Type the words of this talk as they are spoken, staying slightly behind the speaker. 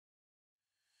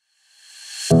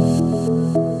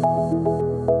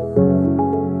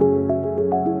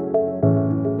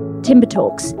Timber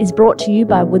Talks is brought to you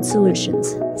by Wood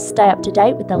Solutions. Stay up to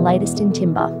date with the latest in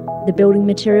timber, the building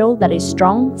material that is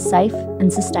strong, safe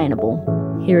and sustainable.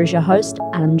 Here is your host,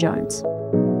 Adam Jones.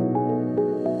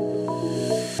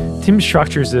 Timber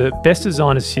structures are best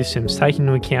designed as systems taking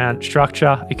into account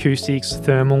structure, acoustics,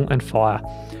 thermal and fire.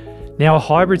 Now a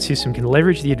hybrid system can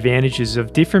leverage the advantages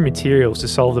of different materials to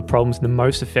solve the problems in the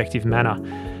most effective manner.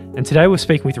 And today we're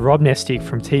speaking with Rob Nestic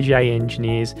from TJ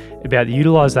Engineers about the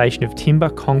utilisation of Timber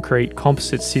Concrete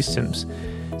Composite Systems.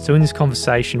 So in this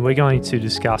conversation we're going to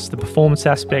discuss the performance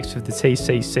aspects of the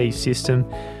TCC system,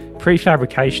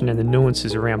 prefabrication and the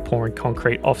nuances around pouring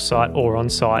concrete off-site or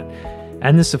on-site,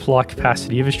 and the supply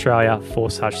capacity of Australia for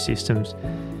such systems.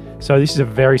 So this is a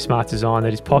very smart design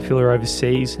that is popular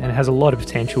overseas and has a lot of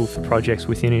potential for projects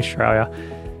within Australia.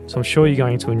 So I'm sure you're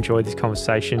going to enjoy this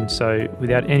conversation. So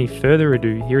without any further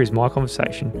ado, here is my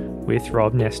conversation with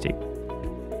Rob Nestic.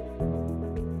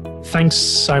 Thanks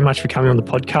so much for coming on the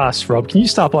podcast, Rob. Can you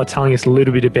start by telling us a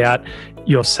little bit about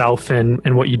yourself and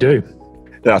what you do?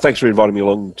 Thanks for inviting me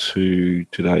along to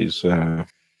today's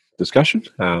discussion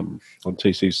on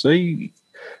TCC.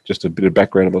 Just a bit of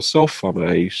background on myself. I'm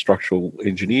a structural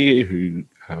engineer who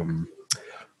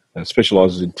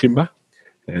specialises in timber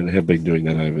and have been doing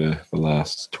that over the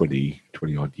last 20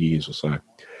 odd years or so.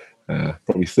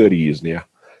 Probably 30 years now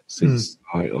since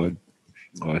I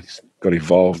got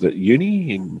involved at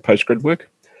uni in postgrad work.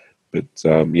 But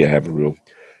have a real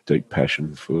deep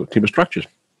passion for timber structures.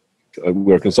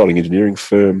 We're a consulting engineering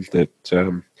firm that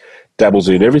dabbles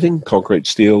in everything: concrete,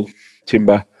 steel,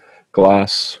 timber,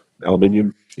 glass,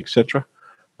 aluminium, etc.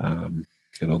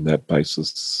 And on that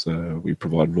basis, we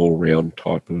provide an all-round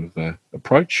type of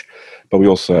approach, but we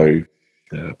also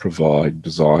provide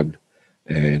design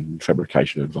and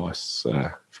fabrication advice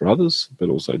for others, but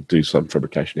also do some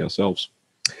fabrication ourselves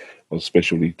on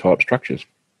specialty type structures.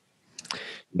 From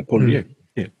that point of view,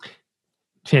 yeah.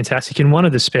 Fantastic. And one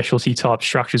of the specialty type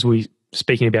structures we're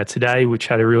speaking about today, which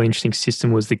had a really interesting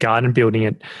system, was the garden building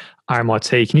at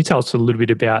RMIT. Can you tell us a little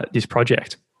bit about this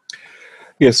project?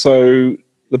 Yeah, so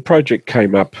the project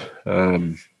came up a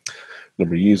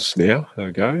number of years now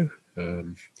ago,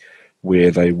 where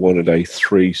they wanted a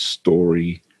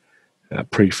 3-storey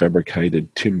prefabricated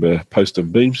timber post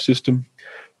and beam system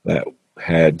that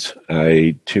had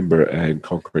a timber and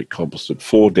concrete composite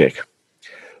foredeck.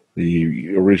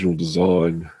 The original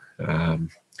design, from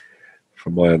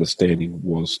my understanding,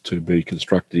 was to be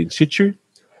constructed in situ,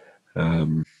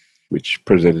 which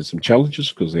presented some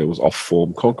challenges because there was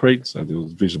off-form concrete, so there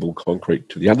was visible concrete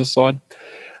to the underside,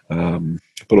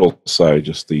 but also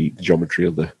just the geometry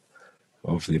of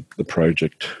the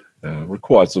project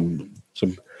required some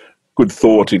good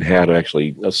thought in how to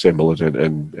actually assemble it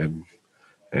and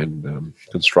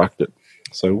construct it.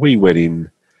 So we went in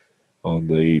on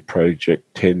the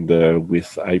project tender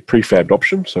with a prefabbed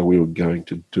option, so we were going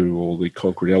to do all the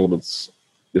concrete elements,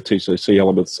 the TCC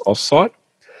elements off-site,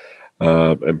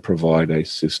 and provide a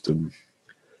system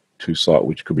to site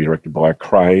which could be erected by a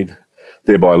crane,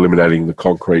 thereby eliminating the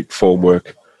concrete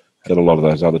formwork and a lot of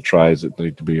those other trays that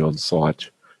need to be on site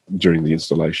during the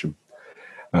installation.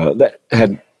 That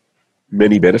had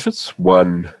many benefits.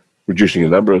 One, reducing the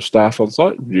number of staff on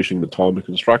site, reducing the time of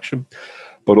construction,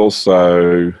 but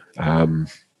also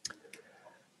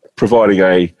providing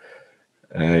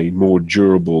a more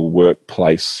durable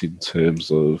workplace in terms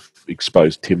of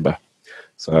exposed timber.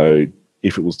 So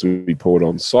if it was to be poured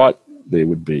on site, there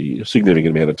would be a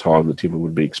significant amount of time the timber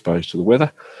would be exposed to the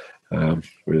weather,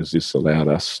 whereas this allowed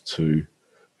us to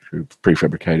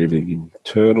prefabricate everything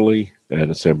internally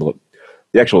and assemble it.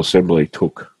 The actual assembly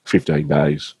took 15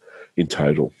 days in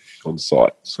total on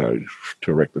site, so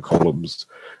to erect the columns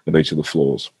and each of the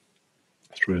floors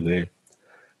through there.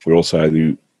 We're also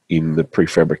in the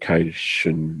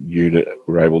prefabrication unit,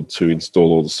 we're able to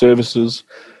install all the services,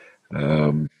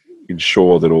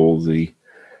 ensure that all the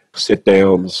set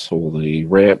downs, all the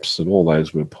ramps and all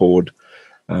those were poured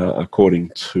according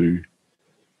to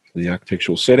the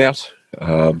architectural set out,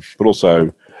 but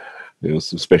also there was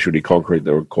some specialty concrete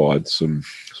that required some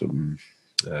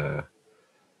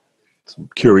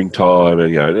curing time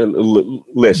and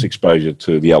less exposure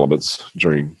to the elements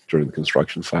during the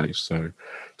construction phase. So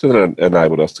that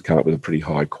enabled us to come up with a pretty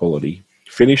high quality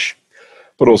finish,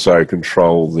 but also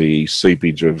control the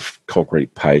seepage of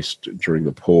concrete paste during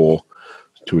the pour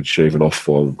to achieve an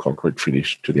off-form concrete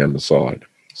finish to the underside.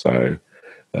 So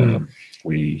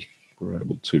we were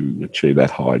able to achieve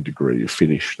that high degree of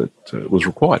finish that was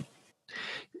required.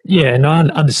 Yeah, and I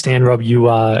understand, Rob,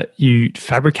 you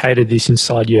fabricated this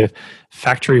inside your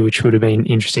factory, which would have been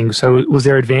interesting. So was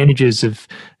there advantages of,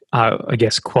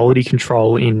 quality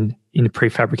control in the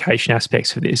prefabrication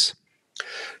aspects of this?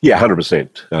 Yeah,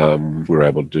 100%. We're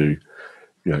able to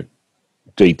do,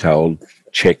 detailed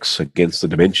checks against the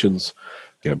dimensions,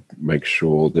 make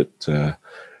sure that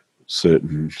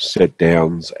certain set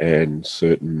downs and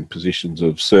certain positions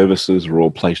of services are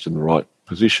all placed in the right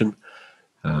position.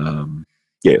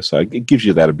 So it gives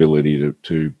you that ability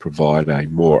to provide a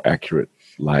more accurate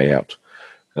layout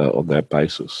on that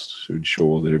basis to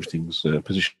ensure that everything's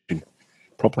positioned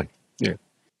properly. Yeah.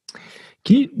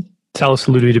 Can you tell us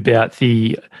a little bit about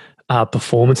the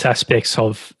performance aspects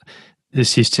of the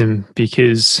system?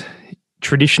 Because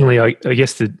traditionally, I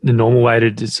guess the normal way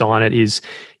to design it is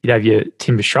you'd have your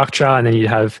timber structure and then you'd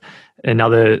have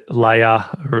another layer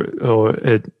or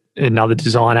another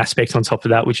design aspect on top of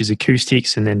that, which is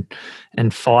acoustics and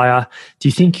fire. Do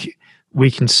you think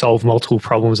we can solve multiple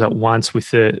problems at once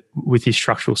with this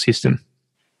structural system?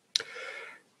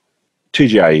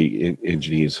 TGA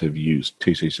engineers have used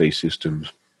TCC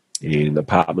systems in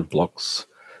apartment blocks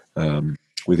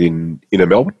within inner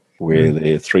Melbourne, where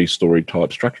they're 3-story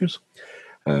type structures.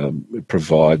 It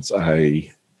provides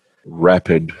a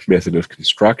rapid method of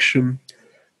construction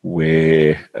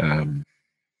where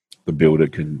the builder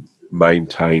can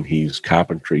maintain his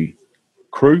carpentry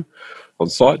crew on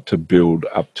site to build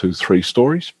up to 3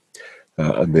 stories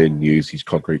and then use his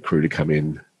concrete crew to come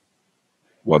in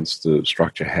once the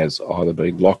structure has either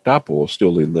been locked up or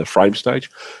still in the frame stage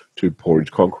to pour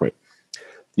into concrete.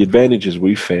 The advantages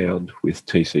we found with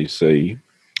TCC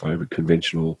over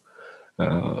conventional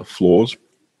floors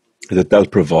is it does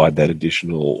provide that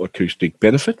additional acoustic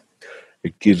benefit.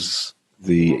 It gives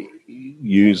the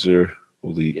user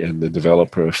and the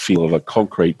developer a feel of a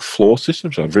concrete floor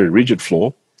system, so a very rigid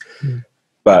floor,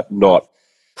 but not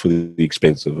for the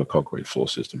expense of a concrete floor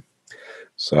system.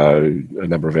 So a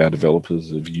number of our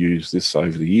developers have used this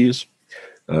over the years,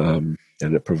 and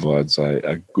it provides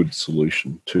a good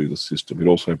solution to the system. It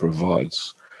also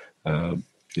provides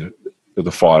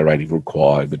the fire rating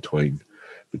required between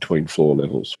floor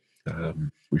levels.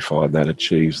 We find that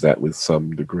achieves that with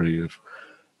some degree of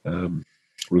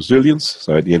resilience.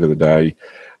 So at the end of the day,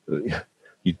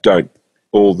 you don't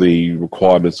all the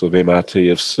requirements of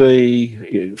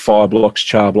MRTFC, fire blocks,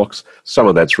 char blocks, some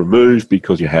of that's removed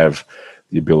because you have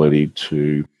the ability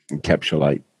to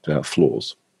encapsulate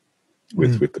floors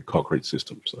with the concrete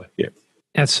system. So, yeah.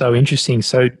 That's so interesting.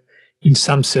 So in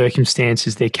some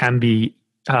circumstances, there can be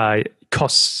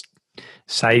cost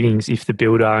savings if the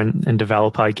builder and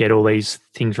developer get all these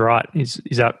things right. Is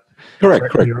that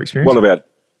correct? In your experience?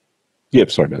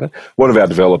 Sorry about that. One of our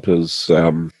developers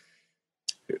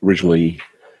originally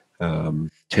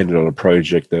tendered on a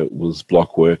project that was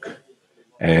block work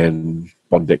and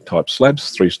on-deck type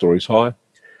slabs, 3 stories high.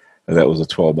 And that was a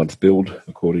 12-month build,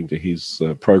 according to his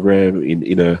program in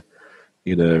inner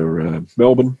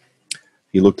Melbourne.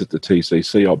 He looked at the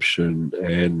TCC option,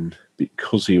 and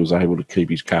because he was able to keep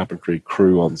his carpentry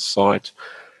crew on site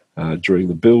during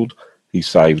the build, he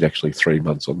saved actually 3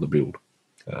 months on the build.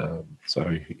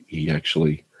 So he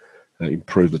actually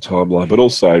improved the timeline, but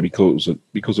also because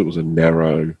it was a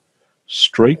narrow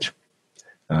street,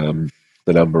 the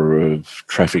number of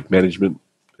traffic management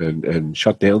and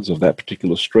shutdowns of that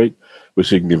particular street were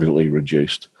significantly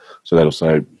reduced. So that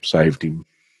also saved him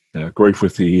grief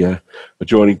with the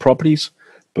adjoining properties,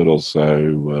 but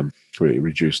also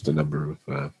reduced the number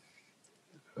of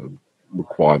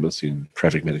requirements in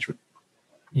traffic management.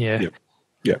 Yeah.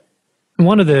 Yeah.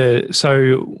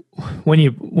 So when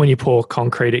you pour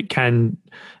concrete, it can,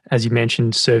 as you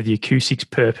mentioned, serve the acoustics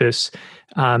purpose.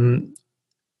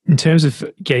 In terms of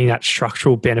getting that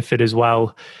structural benefit as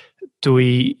well,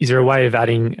 is there a way of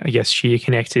adding, I guess, shear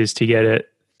connectors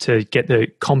to get the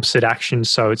composite action,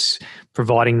 so it's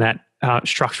providing that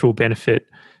structural benefit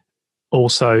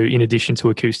also in addition to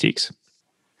acoustics?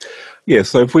 Yeah,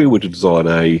 so if we were to design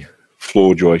a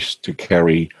floor joist to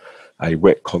carry a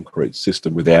wet concrete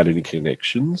system without any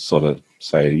connections on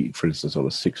for instance, on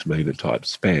a 6 metre type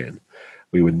span,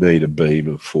 we would need a beam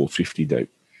of 450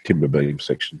 deep, timber beam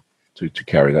section to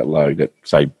carry that load at,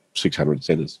 say, 600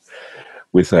 centres.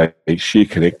 With a shear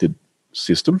connected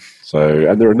system,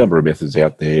 and there are a number of methods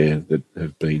out there that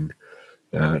have been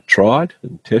tried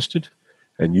and tested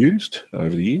and used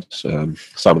over the years.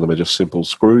 Some of them are just simple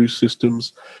screw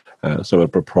systems, some are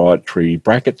proprietary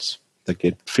brackets that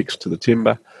get fixed to the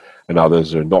timber, and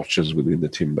others are notches within the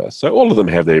timber. So all of them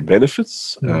have their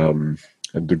benefits and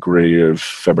degree of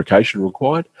fabrication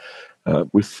required.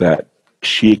 With that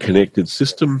shear connected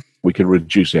system, we can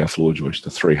reduce our floor joist to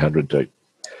 300 deep.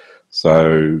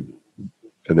 So,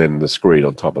 and then the screed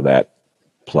on top of that,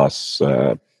 plus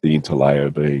the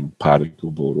interlayer being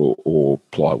particle board or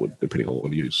plywood, depending on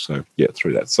what you use. So yeah,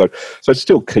 through that. So it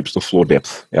still keeps the floor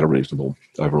depth at a reasonable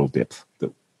overall depth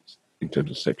in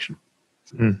terms of section.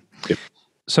 Mm. Yep.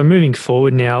 So moving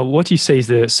forward now, what do you see as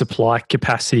the supply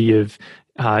capacity of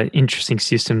interesting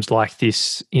systems like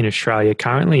this in Australia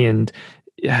currently, and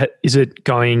is it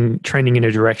trending in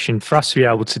a direction for us to be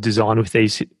able to design with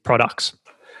these products?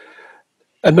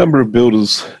 A number of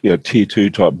builders, tier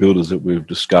 2 type builders that we've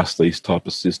discussed these type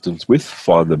of systems with,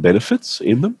 find the benefits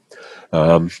in them,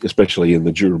 especially in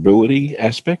the durability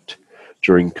aspect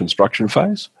during construction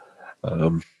phase.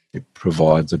 It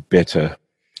provides a better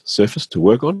surface to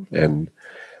work on and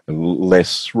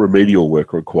less remedial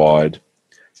work required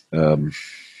on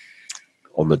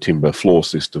the timber floor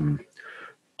system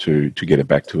to get it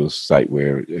back to a state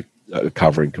where a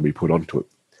covering can be put onto it.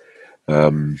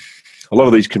 A lot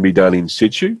of these can be done in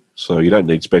situ, so you don't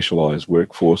need specialised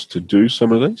workforce to do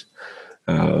some of these.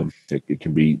 It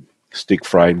can be stick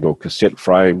framed or cassette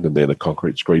framed, and then a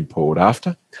concrete screed poured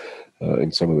after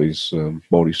in some of these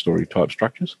multi-storey type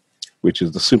structures, which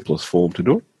is the simplest form to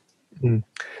do it. Mm.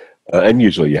 And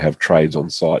usually you have trades on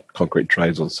site, concrete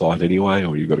trades on site anyway,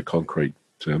 or you've got a concrete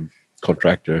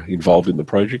contractor involved in the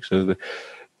project, so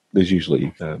there's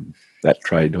usually that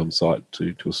trade on site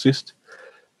to assist.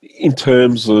 In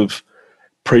terms of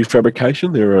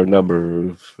prefabrication, there are a number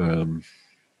of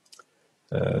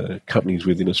companies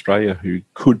within Australia who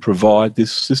could provide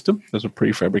this system as a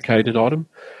prefabricated item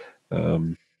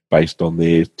based on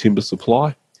their timber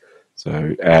supply.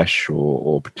 So ash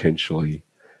or potentially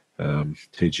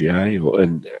TGA,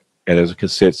 and as a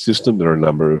cassette system, there are a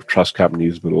number of truss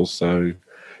companies, but also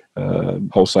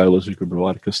wholesalers who can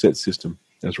provide a cassette system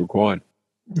as required.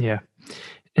 Yeah.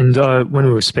 And when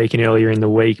we were speaking earlier in the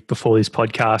week before this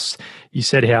podcast, you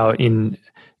said how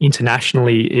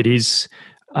internationally it is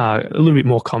a little bit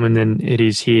more common than it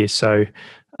is here. So,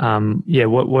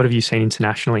 what have you seen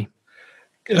internationally?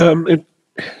 It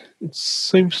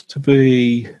seems to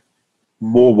be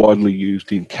more widely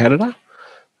used in Canada.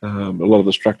 A lot of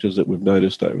the structures that we've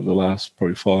noticed over the last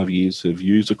probably 5 years have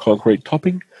used a concrete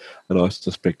topping, and I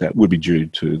suspect that would be due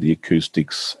to the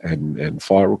acoustics and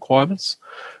fire requirements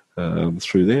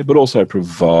through there, but also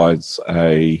provides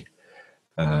a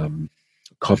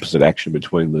composite action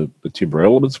between the timber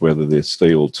elements, whether they're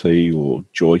steel, T, or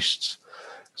joists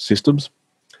systems.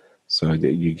 So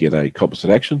that you get a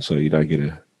composite action, so you don't get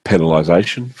a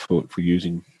penalisation for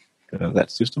using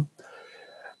that system.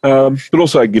 But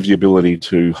also it gives you the ability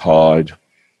to hide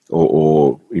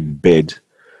or embed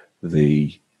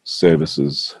the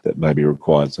services that may be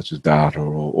required, such as data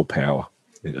or power,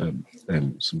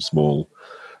 and some small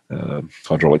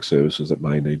hydraulic services that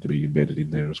may need to be embedded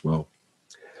in there as well.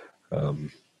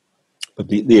 But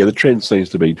the trend seems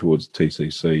to be towards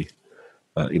TCC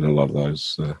in a lot of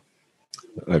those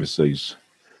overseas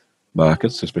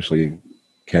markets, especially in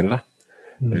Canada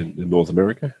and in North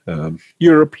America.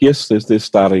 Europe, yes, they're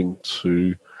starting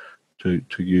to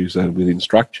use that within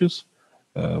structures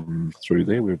through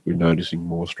there. We're noticing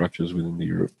more structures within the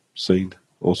Europe scene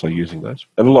also using those.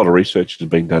 And a lot of research has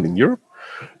been done in Europe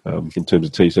in terms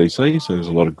of TCC, so there's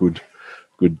a lot of good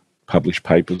published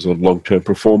papers on long-term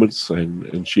performance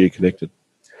and shear connected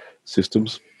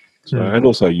systems. So, and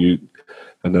also a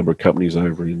number of companies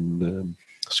over in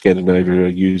Scandinavia are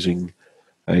using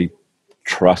a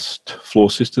trussed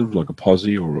floor system like a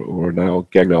posi or a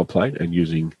gang nail plate, and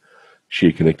using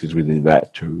shear connectors within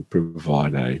that to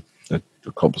provide a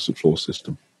composite floor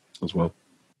system as well.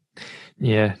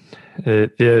 Yeah,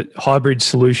 the hybrid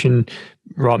solution,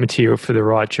 right material for the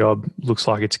right job, looks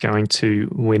like it's going to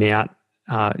win out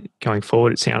going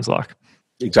forward, it sounds like.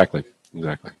 Exactly.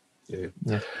 Yeah,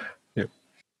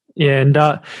 and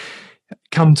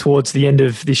come towards the end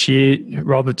of this year,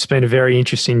 Rob, it's been a very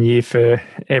interesting year for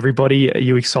everybody. Are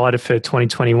you excited for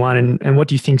 2021? And what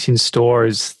do you think's in store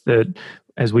as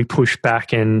we push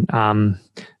back and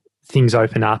things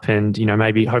open up, and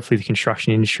maybe hopefully the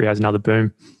construction industry has another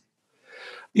boom?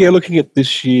 Yeah, looking at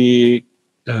this year,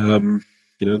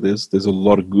 there's a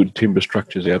lot of good timber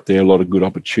structures out there, a lot of good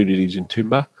opportunities in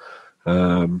timber.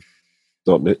 Not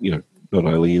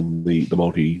only in the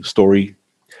multi-storey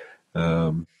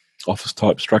office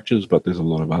type structures, but there's a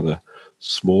lot of other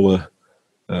smaller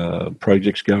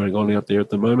projects going on out there at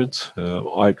the moment.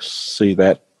 I see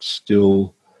that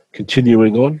still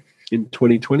continuing on in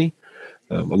 2020.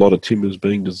 A lot of timber is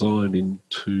being designed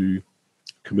into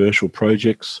commercial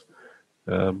projects,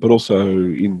 but also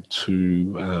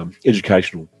into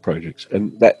educational projects,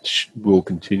 and that will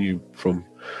continue from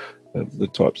the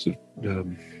types of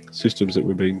systems that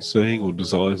we've been seeing, or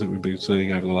designs that we've been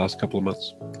seeing over the last couple of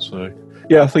months. So,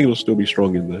 yeah, I think it'll still be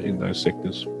strong in those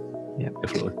sectors. Yeah,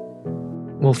 definitely.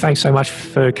 Well, thanks so much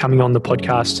for coming on the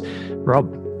podcast,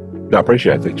 Rob. No, I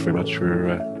appreciate it. Thanks very much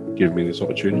for giving me this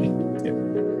opportunity. Yeah.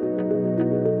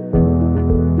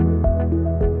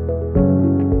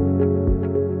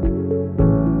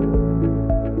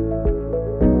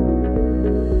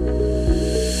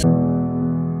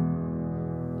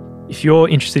 If you're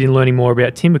interested in learning more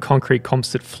about timber concrete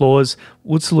composite floors,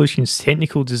 Wood Solutions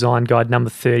Technical Design Guide number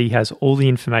 30 has all the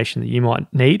information that you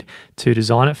might need to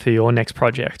design it for your next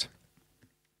project.